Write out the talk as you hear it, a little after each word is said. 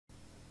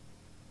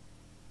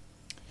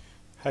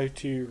How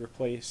to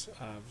replace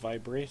a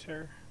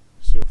vibrator.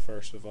 So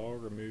first of all,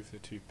 remove the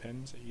two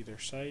pins at either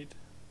side,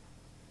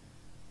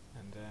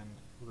 and then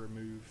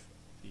remove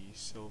the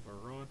silver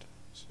rod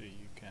so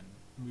you can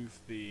move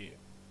the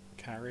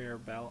carrier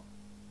belt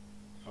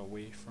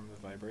away from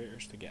the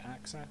vibrators to get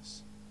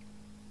access.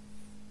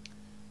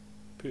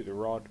 Put the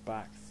rod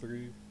back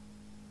through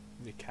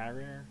the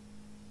carrier.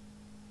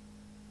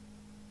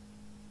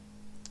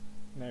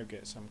 Now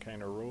get some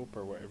kind of rope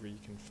or whatever you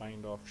can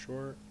find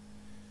offshore,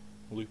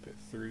 loop it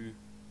through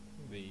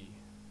the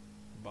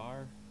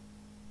bar,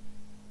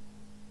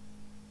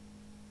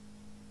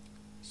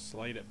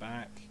 slide it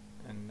back,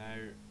 and now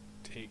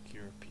take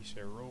your piece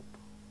of rope,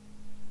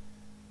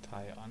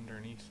 tie it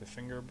underneath the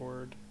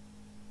fingerboard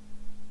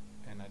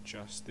and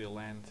adjust the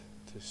length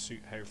to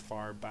suit how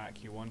far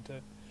back you want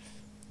it.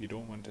 You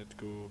don't want it to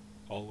go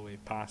all the way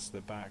past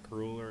the back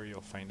roller,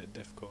 you'll find it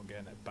difficult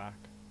getting it back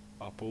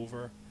up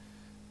over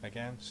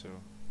again, so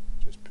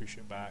just push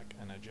it back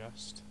and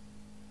adjust.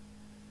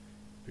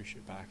 Push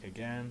it back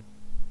again,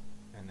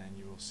 and then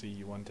you will see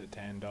you want it to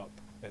end up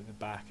at the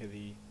back of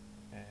the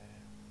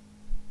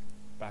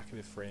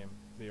frame,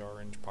 the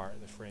orange part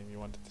of the frame. You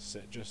want it to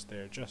sit just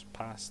there, just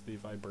past the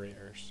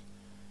vibrators.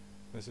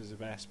 This is the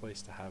best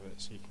place to have it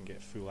so you can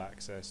get full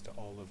access to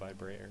all the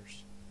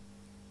vibrators.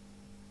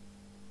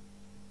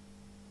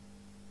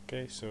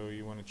 Okay, so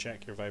you want to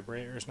check your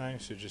vibrators now,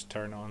 so just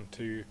turn on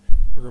to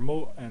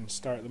remote and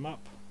start them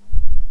up.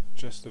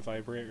 Just the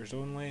vibrators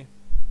only.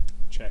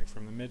 Check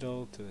from the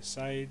middle to the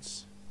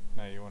sides.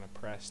 Now you want to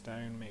press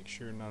down, make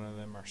sure none of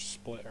them are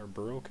split or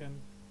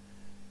broken.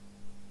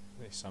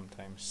 They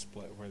sometimes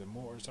split where the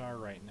motors are,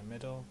 right in the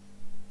middle.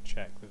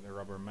 Check that the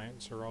rubber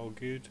mounts are all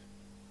good.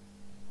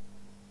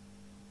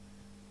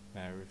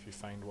 Now if you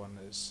find one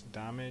that's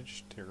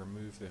damaged, to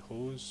remove the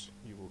hose,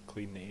 you will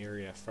clean the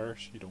area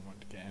first. You don't want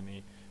to get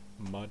any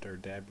mud or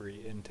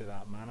debris into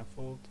that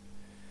manifold.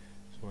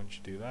 So once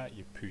you do that,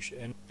 you push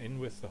in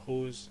with the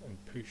hose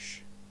and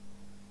push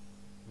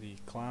the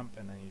clamp,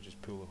 and then you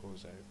just pull the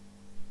hose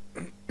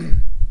out.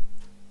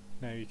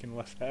 Now you can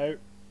lift it out.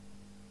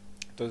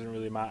 It doesn't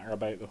really matter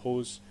about the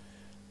hose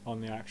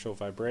on the actual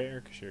vibrator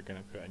because you're going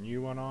to put a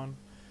new one on.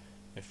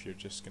 If you're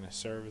just going to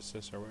service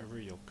this or whatever,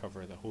 you'll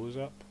cover the hose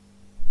up.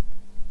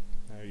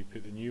 Now you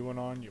put the new one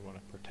on, you want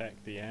to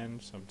protect the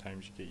end.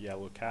 Sometimes you get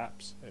yellow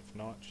caps. If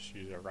not, just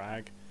use a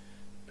rag,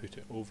 put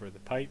it over the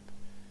pipe,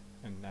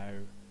 and now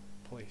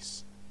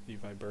place the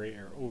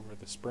vibrator over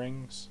the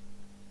springs,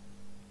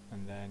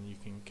 and then you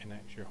can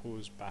connect your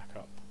hose back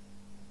up.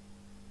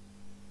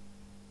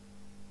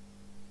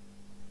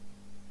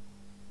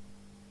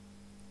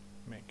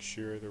 Make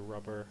sure the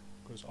rubber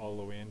goes all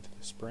the way into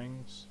the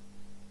springs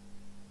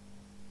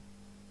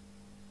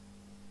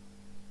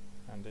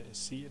and it is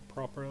seated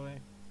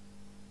properly.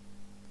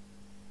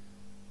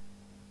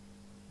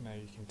 Now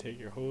you can take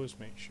your hose,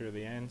 make sure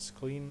the end's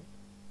clean,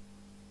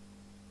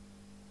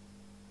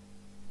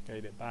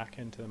 guide it back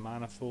into the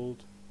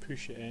manifold,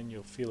 push it in,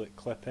 you'll feel it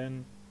clip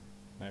in.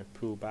 Now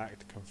pull back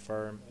to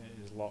confirm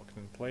it is locked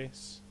in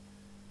place,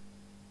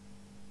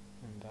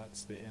 and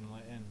that's the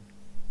inlet in.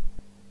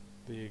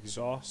 The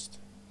exhaust,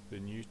 the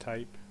new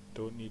type,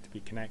 don't need to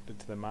be connected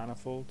to the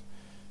manifold,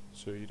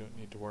 so you don't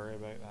need to worry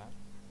about that.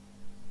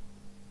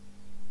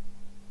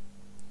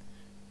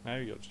 Now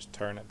you'll just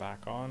turn it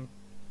back on,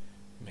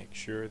 make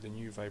sure the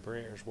new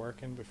vibrator is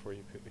working before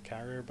you put the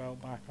carrier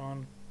belt back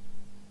on,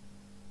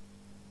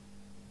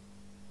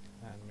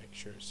 and make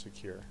sure it's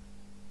secure.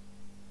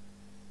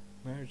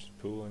 Now just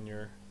pull on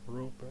your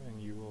rope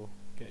and you will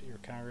get your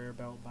carrier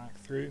belt back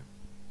through.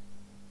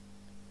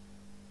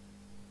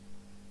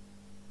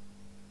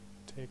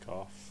 Take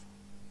off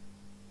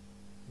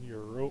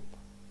your rope,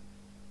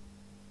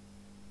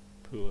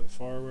 pull it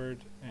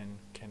forward and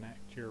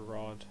connect your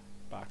rod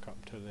back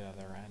up to the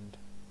other end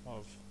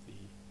of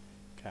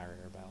the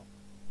carrier belt.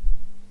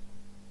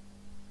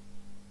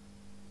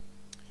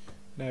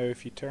 Now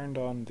if you turned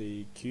on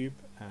the cube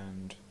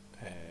and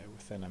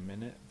within a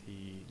minute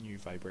the new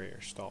vibrator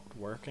stopped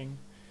working,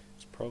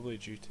 it's probably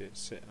due to it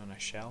sitting on a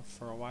shelf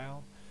for a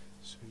while.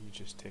 So you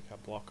just take a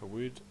block of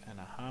wood and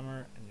a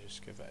hammer and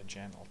just give it a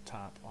gentle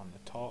tap on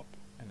the top,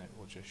 and it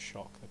will just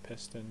shock the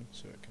piston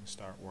so it can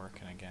start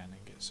working again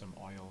and get some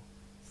oil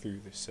through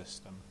the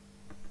system.